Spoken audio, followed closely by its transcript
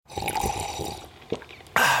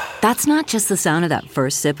That's not just the sound of that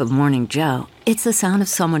first sip of Morning Joe. It's the sound of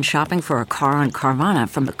someone shopping for a car on Carvana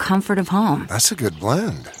from the comfort of home. That's a good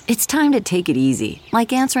blend. It's time to take it easy,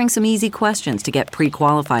 like answering some easy questions to get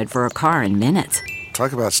pre-qualified for a car in minutes.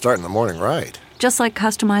 Talk about starting the morning right. Just like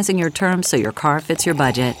customizing your terms so your car fits your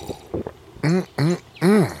budget.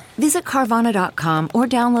 Visit Carvana.com or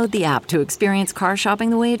download the app to experience car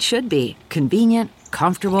shopping the way it should be. Convenient,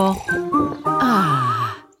 comfortable.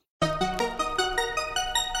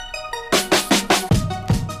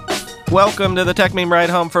 Welcome to the Tech Meme Ride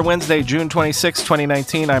Home for Wednesday, June 26,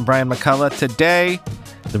 2019. I'm Brian McCullough. Today,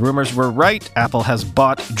 the rumors were right. Apple has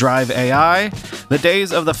bought Drive.ai. The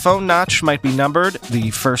days of the phone notch might be numbered.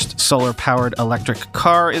 The first solar-powered electric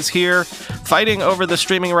car is here. Fighting over the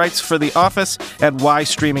streaming rights for The Office, and why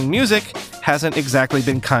streaming music hasn't exactly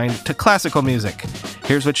been kind to classical music.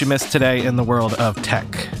 Here's what you missed today in the world of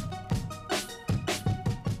tech.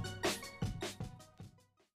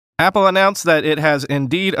 Apple announced that it has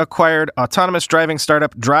indeed acquired autonomous driving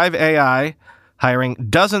startup Drive.ai, hiring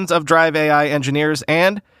dozens of Drive.ai engineers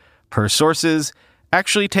and, per sources,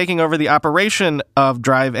 actually taking over the operation of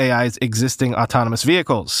Drive.ai's existing autonomous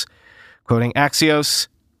vehicles. Quoting Axios,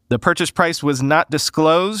 the purchase price was not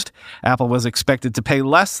disclosed. Apple was expected to pay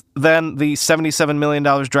less than the $77 million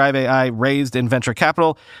Drive.ai raised in venture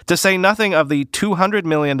capital, to say nothing of the $200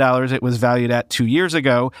 million it was valued at 2 years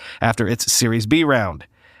ago after its Series B round.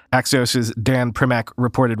 Axios' Dan Primack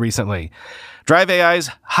reported recently. Drive.ai's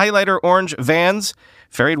highlighter orange vans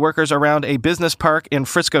ferried workers around a business park in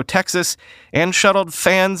Frisco, Texas, and shuttled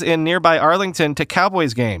fans in nearby Arlington to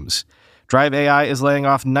Cowboys games. Drive.ai is laying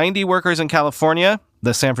off 90 workers in California,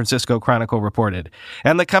 the San Francisco Chronicle reported,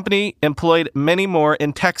 and the company employed many more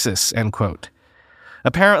in Texas, end quote.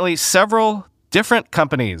 Apparently, several different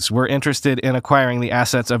companies were interested in acquiring the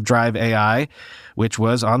assets of Drive.ai, which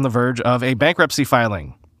was on the verge of a bankruptcy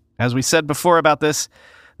filing. As we said before about this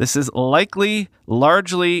is likely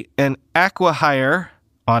largely an acqui-hire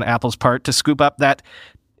on Apple's part to scoop up that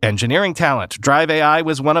engineering talent. Drive.ai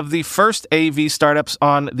was one of the first AV startups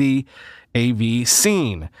on the AV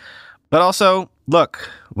scene. But also,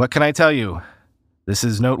 look, what can I tell you? This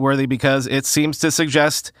is noteworthy because it seems to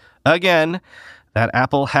suggest, again, that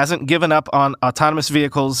Apple hasn't given up on autonomous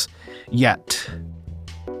vehicles yet.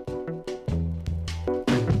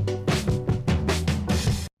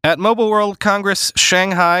 At Mobile World Congress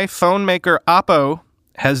Shanghai, phone maker Oppo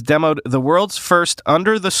has demoed the world's first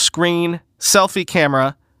under-the-screen selfie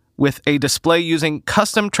camera with a display using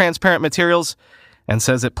custom transparent materials, and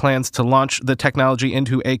says it plans to launch the technology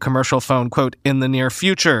into a commercial phone, quote, in the near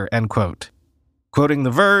future, end quote. Quoting The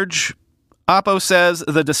Verge, Oppo says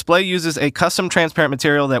the display uses a custom transparent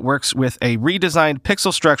material that works with a redesigned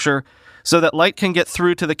pixel structure so that light can get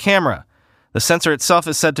through to the camera. The sensor itself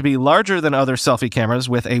is said to be larger than other selfie cameras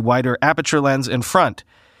with a wider aperture lens in front.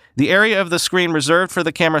 The area of the screen reserved for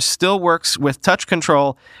the camera still works with touch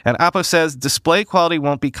control, and Oppo says display quality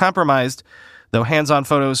won't be compromised, though hands-on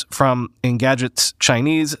photos from Engadget's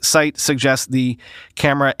Chinese site suggest the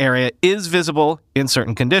camera area is visible in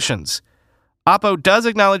certain conditions. Oppo does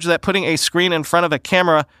acknowledge that putting a screen in front of a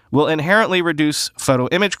camera will inherently reduce photo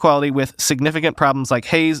image quality, with significant problems like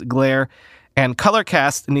haze, glare, and color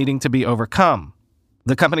cast needing to be overcome.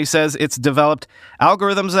 The company says it's developed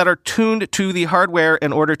algorithms that are tuned to the hardware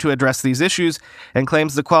in order to address these issues, and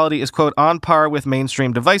claims the quality is, quote, on par with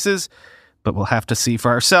mainstream devices, but we'll have to see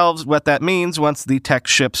for ourselves what that means once the tech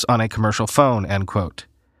ships on a commercial phone, end quote.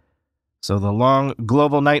 So the long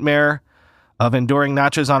global nightmare of enduring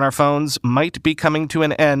notches on our phones might be coming to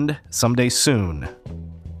an end someday soon.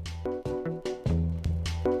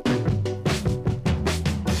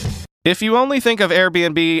 If you only think of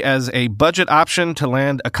Airbnb as a budget option to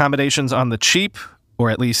land accommodations on the cheap, or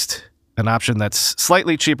at least an option that's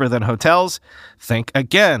slightly cheaper than hotels, think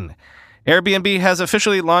again. Airbnb has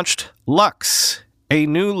officially launched Luxe, a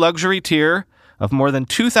new luxury tier of more than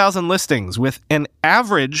 2,000 listings with an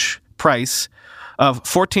average price of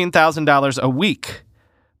 $14,000 a week.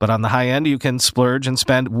 But on the high end, you can splurge and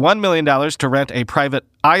spend $1 million to rent a private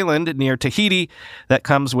island near Tahiti that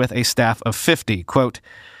comes with a staff of 50. Quote,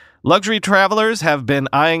 luxury travelers have been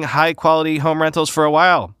eyeing high-quality home rentals for a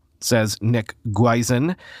while, says Nick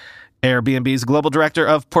Guizin, Airbnb's global director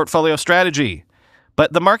of portfolio strategy.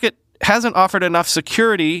 But the market hasn't offered enough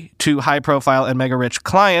security to high-profile and mega-rich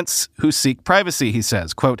clients who seek privacy, he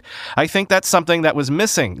says. Quote, I think that's something that was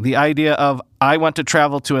missing, the idea of I want to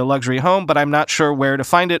travel to a luxury home, but I'm not sure where to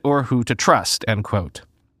find it or who to trust, end quote.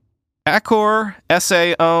 Accor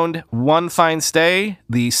SA-owned One Fine Stay,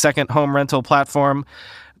 the second home rental platform,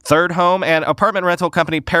 Third Home and apartment rental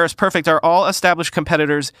company Paris Perfect are all established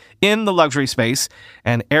competitors in the luxury space,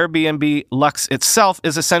 and Airbnb Luxe itself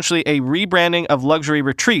is essentially a rebranding of Luxury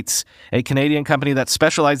Retreats, a Canadian company that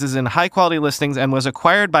specializes in high-quality listings and was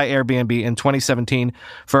acquired by Airbnb in 2017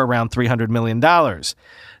 for around $300 million.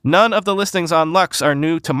 None of the listings on Luxe are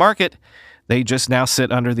new to market. They just now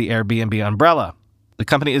sit under the Airbnb umbrella. The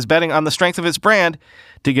company is betting on the strength of its brand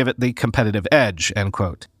to give it the competitive edge, end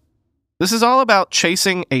quote. This is all about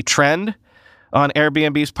chasing a trend on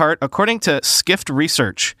Airbnb's part. According to Skift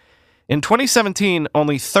Research, in 2017,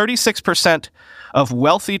 only 36% of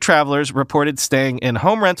wealthy travelers reported staying in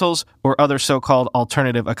home rentals or other so-called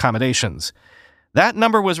alternative accommodations. That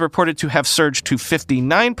number was reported to have surged to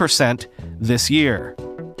 59% this year.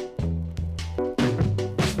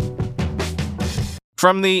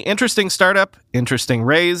 From the Interesting Startup, Interesting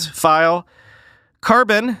Raise file,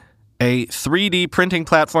 Carbon, a 3D printing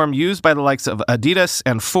platform used by the likes of Adidas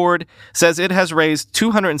and Ford, says it has raised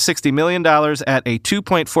 $260 million at a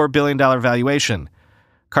 $2.4 billion valuation.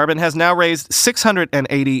 Carbon has now raised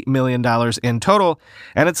 $680 million in total,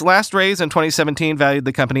 and its last raise in 2017 valued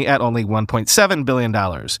the company at only $1.7 billion.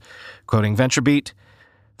 Quoting VentureBeat,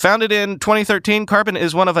 founded in 2013, Carbon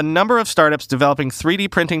is one of a number of startups developing 3D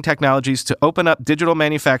printing technologies to open up digital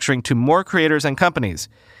manufacturing to more creators and companies.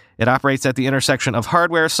 It operates at the intersection of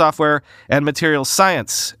hardware, software, and materials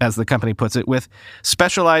science, as the company puts it, with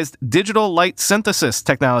specialized digital light synthesis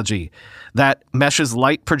technology that meshes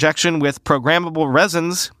light projection with programmable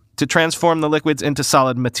resins to transform the liquids into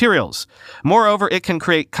solid materials. Moreover, it can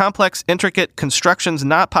create complex, intricate constructions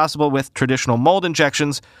not possible with traditional mold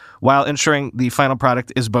injections, while ensuring the final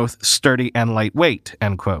product is both sturdy and lightweight,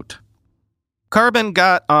 end quote. Carbon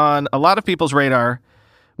got on a lot of people's radar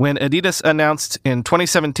when Adidas announced in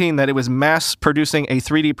 2017 that it was mass-producing a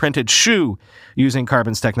 3D printed shoe using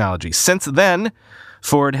Carbon's technology. Since then,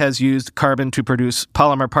 Ford has used Carbon to produce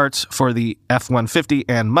polymer parts for the F-150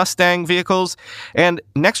 and Mustang vehicles, and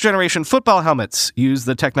next-generation football helmets use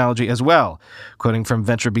the technology as well. Quoting from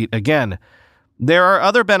VentureBeat again, there are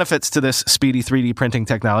other benefits to this speedy 3D printing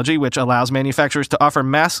technology, which allows manufacturers to offer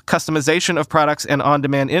mass customization of products and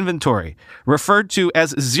on-demand inventory, referred to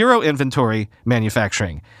as zero-inventory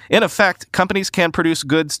manufacturing. In effect, companies can produce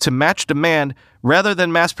goods to match demand rather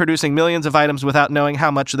than mass-producing millions of items without knowing how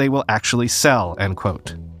much they will actually sell, end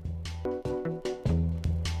quote.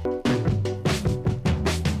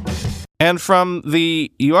 And from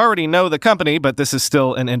the you already know the company, but this is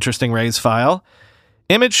still an interesting raise file,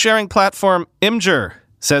 image sharing platform Imgur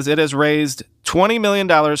says it has raised $20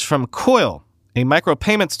 million from Coil, a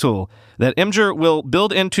micropayments tool that Imgur will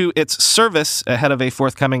build into its service ahead of a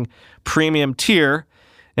forthcoming premium tier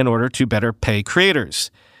in order to better pay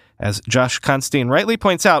creators. As Josh Constein rightly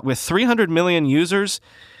points out, with 300 million users,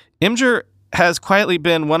 Imgur has quietly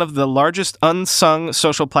been one of the largest unsung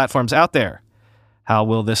social platforms out there. How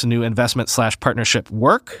will this new investment/partnership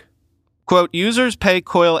work? Quote, users pay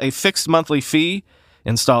Coil a fixed monthly fee,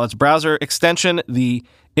 install its browser extension, the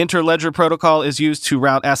Interledger protocol is used to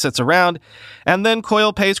route assets around, and then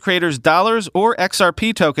Coil pays creators dollars or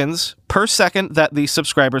XRP tokens per second that the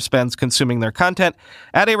subscriber spends consuming their content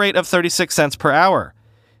at a rate of 36 cents per hour.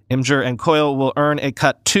 Imgur and Coil will earn a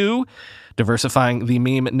cut too, diversifying the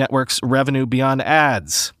meme network's revenue beyond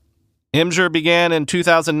ads. Imgur began in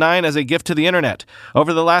 2009 as a gift to the internet.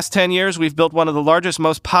 Over the last 10 years, we've built one of the largest,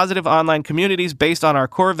 most positive online communities based on our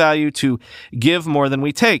core value to give more than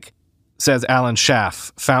we take, says Alan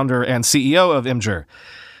Schaff, founder and CEO of Imgur.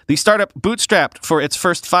 The startup bootstrapped for its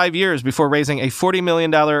first 5 years before raising a $40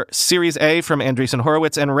 million Series A from Andreessen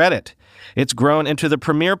Horowitz and Reddit. It's grown into the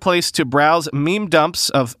premier place to browse meme dumps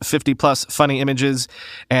of 50-plus funny images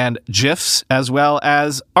and GIFs, as well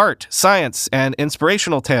as art, science, and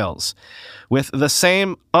inspirational tales. With the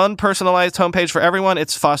same unpersonalized homepage for everyone,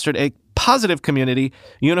 it's fostered a positive community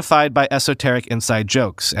unified by esoteric inside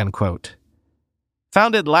jokes, end quote.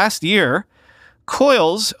 Founded last year,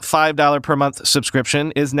 Coil's $5 per month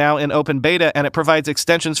subscription is now in open beta, and it provides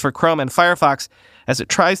extensions for Chrome and Firefox as it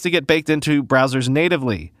tries to get baked into browsers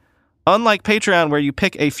natively. Unlike Patreon, where you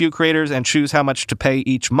pick a few creators and choose how much to pay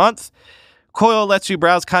each month, Coil lets you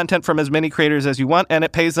browse content from as many creators as you want, and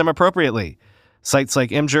it pays them appropriately. Sites like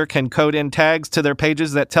Imgur can code in tags to their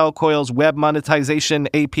pages that tell Coil's web monetization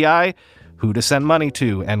API who to send money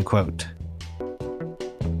to, end quote.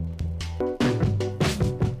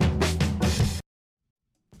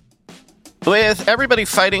 With everybody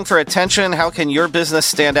fighting for attention, how can your business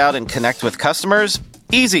stand out and connect with customers?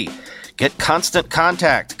 Easy. Get Constant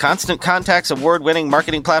Contact. Constant Contact's award-winning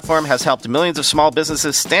marketing platform has helped millions of small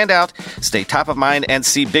businesses stand out, stay top of mind, and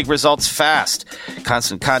see big results fast.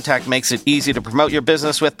 Constant Contact makes it easy to promote your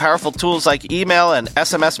business with powerful tools like email and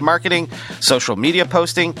SMS marketing, social media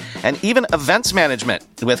posting, and even events management.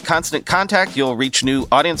 With Constant Contact, you'll reach new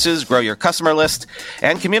audiences, grow your customer list,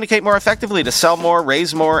 and communicate more effectively to sell more,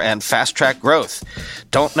 raise more, and fast-track growth.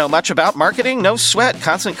 Don't know much about marketing? No sweat.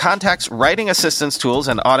 Constant Contact's writing assistance tools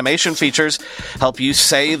and automation features help you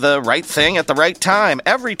say the right thing at the right time,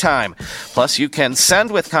 every time. Plus, you can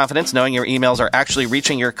send with confidence knowing your emails are actually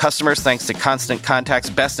reaching your customers thanks to Constant Contact's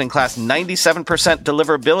best-in-class 97%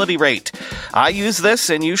 deliverability rate. I use this,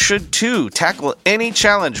 and you should too. Tackle any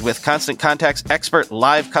challenge with Constant Contact's expert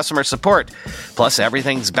live customer support. Plus,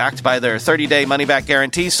 everything's backed by their 30-day money-back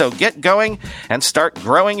guarantee, so get going and start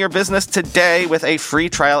growing your business today with a free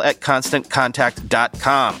trial at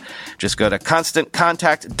ConstantContact.com. Just go to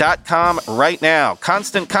ConstantContact.com right now.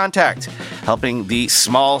 Constant Contact, helping the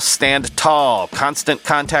small stand tall.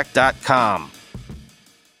 ConstantContact.com.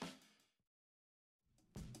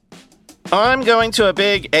 I'm going to a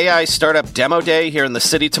big AI startup demo day here in the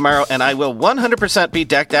city tomorrow, and I will 100% be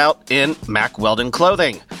decked out in Mack Weldon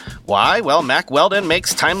clothing. Why? Well, Mack Weldon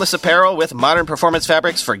makes timeless apparel with modern performance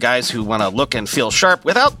fabrics for guys who want to look and feel sharp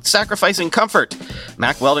without sacrificing comfort.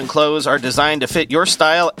 Mack Weldon clothes are designed to fit your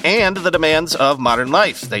style and the demands of modern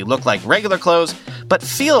life. They look like regular clothes, but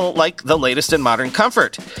feel like the latest in modern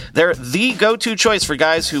comfort. They're the go-to choice for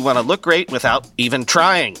guys who want to look great without even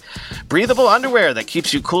trying. Breathable underwear that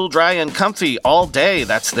keeps you cool, dry, and comfy all day.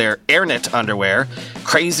 That's their AirKnit underwear.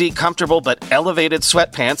 Crazy, comfortable, but elevated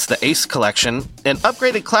sweatpants, the Ace collection. An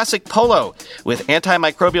upgraded classic polo with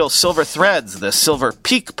antimicrobial silver threads, the Silver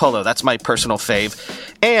Peak polo. That's my personal fave.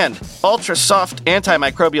 And ultra-soft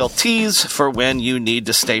antimicrobial tees for when you need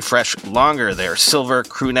to stay fresh longer. Their silver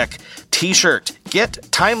crewneck t-shirt.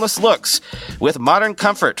 Get timeless looks with modern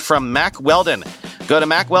comfort from Mack Weldon. Go to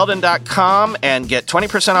MackWeldon.com and get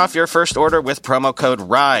 20% off your first order with promo code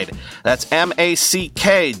RIDE. That's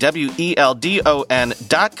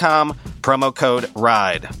MackWeldon.com, promo code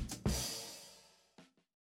RIDE.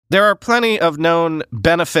 There are plenty of known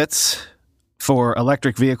benefits for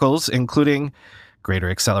electric vehicles, including greater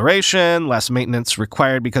acceleration, less maintenance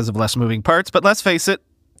required because of less moving parts. But let's face it,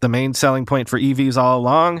 the main selling point for EVs all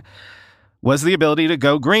along was the ability to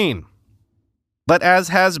go green. But as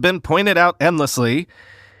has been pointed out endlessly,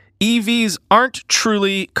 EVs aren't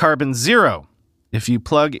truly carbon zero. If you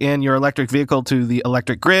plug in your electric vehicle to the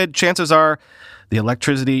electric grid, chances are the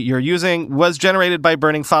electricity you're using was generated by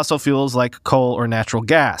burning fossil fuels like coal or natural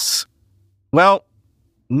gas. Well,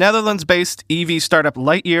 Netherlands-based EV startup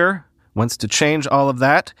Lightyear wants to change all of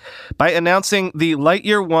that by announcing the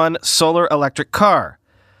Lightyear One solar electric car.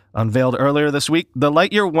 Unveiled earlier this week, the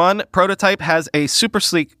Lightyear One prototype has a super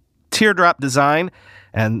sleek teardrop design,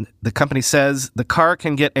 and the company says the car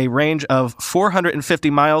can get a range of 450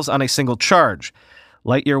 miles on a single charge.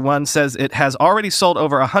 Lightyear One says it has already sold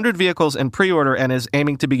over 100 vehicles in pre-order and is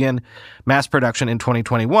aiming to begin mass production in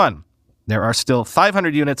 2021. There are still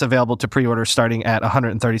 500 units available to pre-order starting at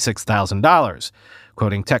 $136,000.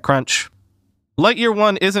 Quoting TechCrunch, Lightyear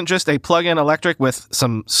One isn't just a plug-in electric with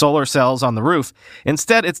some solar cells on the roof.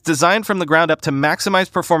 Instead, it's designed from the ground up to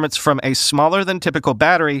maximize performance from a smaller than typical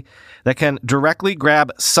battery that can directly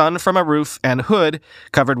grab sun from a roof and hood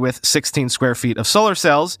covered with 16 square feet of solar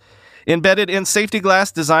cells, embedded in safety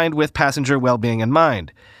glass designed with passenger well-being in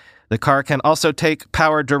mind. The car can also take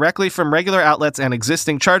power directly from regular outlets and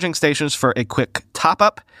existing charging stations for a quick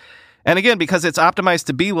top-up. And again, because it's optimized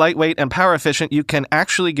to be lightweight and power efficient, you can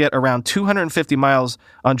actually get around 250 miles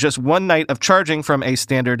on just one night of charging from a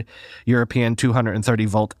standard European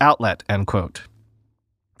 230-volt outlet, end quote.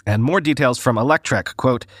 And more details from Electrek,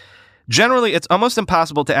 quote, generally, it's almost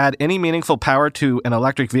impossible to add any meaningful power to an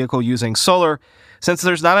electric vehicle using solar, since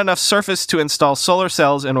there's not enough surface to install solar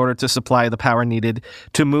cells in order to supply the power needed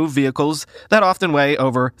to move vehicles that often weigh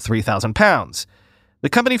over 3,000 pounds. The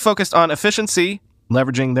company focused on efficiency,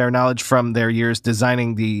 leveraging their knowledge from their years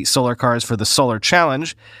designing the solar cars for the Solar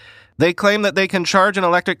Challenge. They claim that they can charge an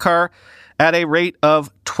electric car at a rate of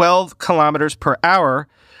 12 kilometers per hour,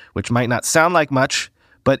 which might not sound like much,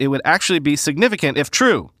 but it would actually be significant if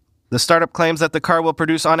true. The startup claims that the car will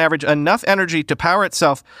produce on average enough energy to power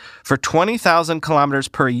itself for 20,000 kilometers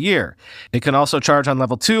per year. It can also charge on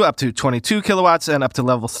level 2 up to 22 kilowatts and up to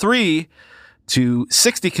level 3 to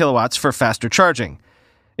 60 kilowatts for faster charging.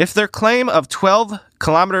 If their claim of 12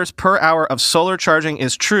 kilometers per hour of solar charging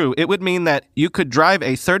is true, it would mean that you could drive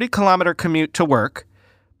a 30-kilometer commute to work,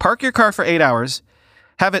 park your car for 8 hours,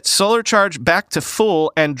 have it solar charge back to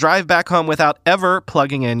full and drive back home without ever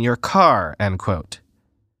plugging in your car, end quote.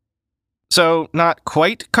 So not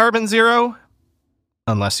quite carbon zero,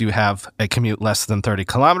 unless you have a commute less than 30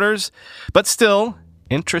 kilometers, but still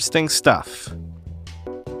interesting stuff.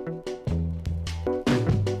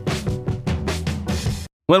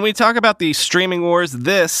 When we talk about the streaming wars,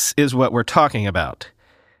 this is what we're talking about.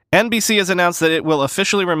 NBC has announced that it will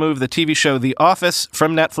officially remove the TV show The Office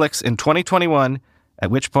from Netflix in 2021, at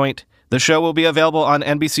which point the show will be available on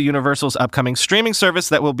NBC Universal's upcoming streaming service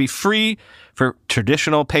that will be free for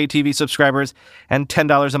traditional pay TV subscribers and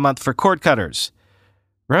 $10 a month for cord cutters.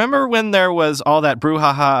 Remember when there was all that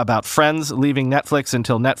brouhaha about Friends leaving Netflix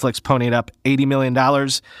until Netflix ponied up $80 million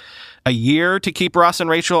a year to keep Ross and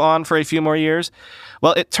Rachel on for a few more years?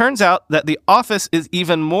 Well, it turns out that The Office is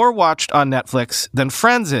even more watched on Netflix than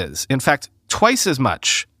Friends is. In fact, twice as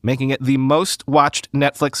much, making it the most watched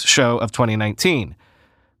Netflix show of 2019.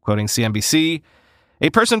 Quoting CNBC, a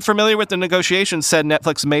person familiar with the negotiations said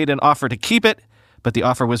Netflix made an offer to keep it, but the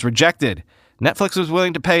offer was rejected. Netflix was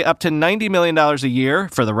willing to pay up to $90 million a year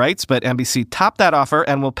for the rights, but NBC topped that offer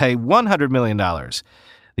and will pay $100 million.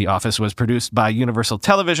 The Office was produced by Universal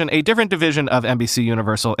Television, a different division of NBC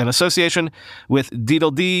Universal, in association with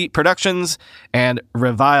Deedle-D Productions and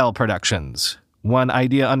Revile Productions. One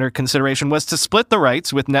idea under consideration was to split the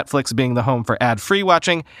rights, with Netflix being the home for ad-free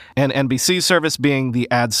watching and NBC's service being the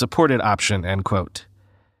ad-supported option, end quote.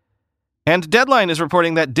 And Deadline is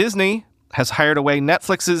reporting that Disney has hired away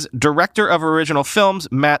Netflix's director of original films,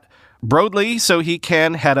 Matt Broadley, so he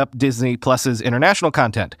can head up Disney Plus's international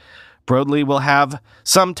content. Broadley will have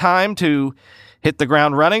some time to hit the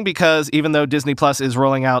ground running because even though Disney Plus is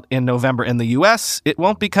rolling out in November in the US, it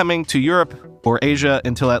won't be coming to Europe or Asia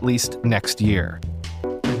until at least next year.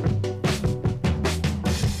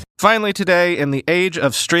 Finally today, in the age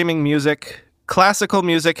of streaming music, classical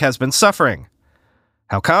music has been suffering.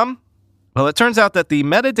 How come? Well, it turns out that the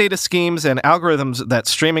metadata schemes and algorithms that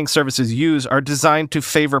streaming services use are designed to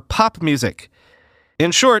favor pop music.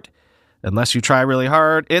 In short, unless you try really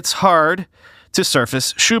hard, it's hard to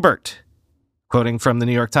surface Schubert. Quoting from the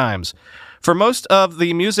New York Times, for most of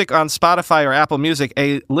the music on Spotify or Apple Music,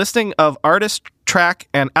 a listing of artist, track,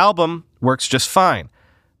 and album works just fine.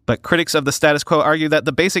 But critics of the status quo argue that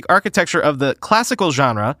the basic architecture of the classical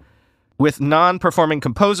genre, with non-performing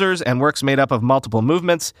composers and works made up of multiple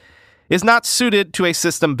movements, is not suited to a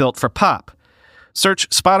system built for pop. Search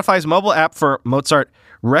Spotify's mobile app for Mozart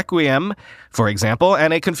Requiem, for example,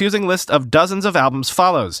 and a confusing list of dozens of albums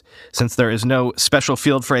follows. Since there is no special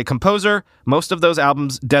field for a composer, most of those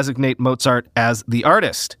albums designate Mozart as the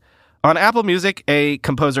artist. On Apple Music, a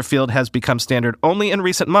composer field has become standard only in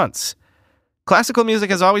recent months. Classical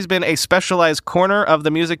music has always been a specialized corner of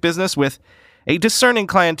the music business with a discerning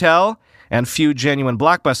clientele and few genuine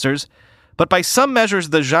blockbusters, but by some measures,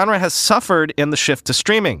 the genre has suffered in the shift to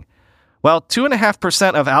streaming. While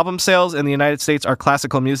 2.5% of album sales in the United States are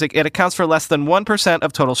classical music, it accounts for less than 1%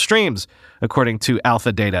 of total streams, according to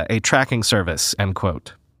Alpha Data, a tracking service, end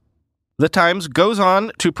quote. The Times goes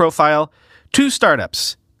on to profile two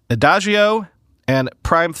startups, Adagio and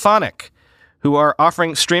Primephonic, who are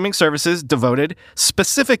offering streaming services devoted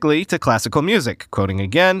specifically to classical music. Quoting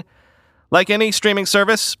again, like any streaming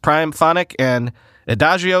service, Primephonic and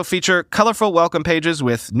Adagio feature colorful welcome pages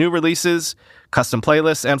with new releases, custom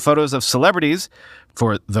playlists, and photos of celebrities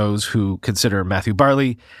for those who consider Matthew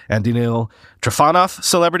Barley and Danil Trifonov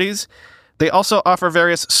celebrities. They also offer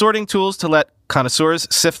various sorting tools to let connoisseurs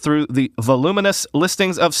sift through the voluminous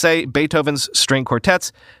listings of, say, Beethoven's string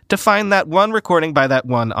quartets to find that one recording by that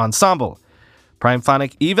one ensemble.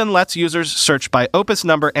 Primephonic even lets users search by opus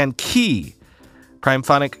number and key.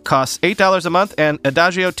 Primephonic costs $8 a month and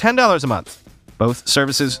Adagio $10 a month. Both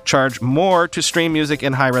services charge more to stream music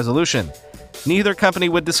in high resolution. Neither company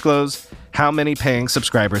would disclose how many paying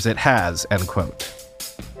subscribers it has, end quote.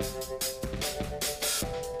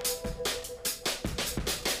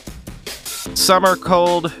 Summer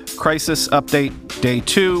cold crisis update day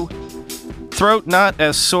 2. Throat not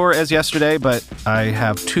as sore as yesterday, but I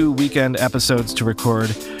have 2 weekend episodes to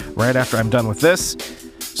record right after I'm done with this,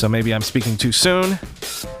 so maybe I'm speaking too soon.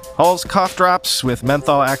 Hall's cough drops with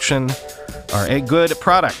menthol action are a good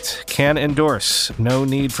product. Can endorse. No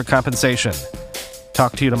need for compensation.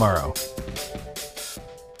 Talk to you tomorrow.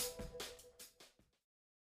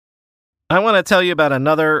 I want to tell you about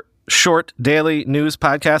another short daily news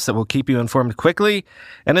podcast that will keep you informed quickly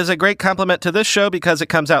and is a great complement to this show because it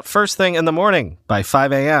comes out first thing in the morning by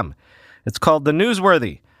 5 a.m. It's called The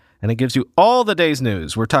Newsworthy, and it gives you all the day's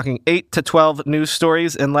news. We're talking 8 to 12 news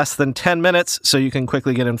stories in less than 10 minutes so you can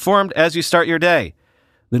quickly get informed as you start your day.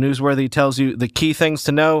 The Newsworthy tells you the key things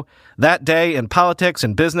to know that day in politics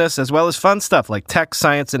and business, as well as fun stuff like tech,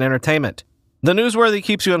 science, and entertainment. The Newsworthy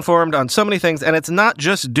keeps you informed on so many things, and it's not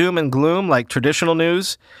just doom and gloom like traditional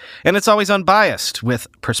news, and it's always unbiased, with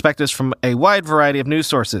perspectives from a wide variety of news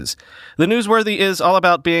sources. The Newsworthy is all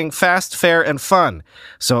about being fast, fair, and fun,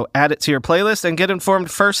 so add it to your playlist and get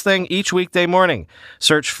informed first thing each weekday morning.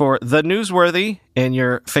 Search for The Newsworthy in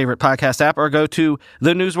your favorite podcast app, or go to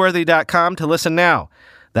thenewsworthy.com to listen now.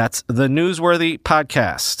 That's The Newsworthy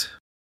Podcast.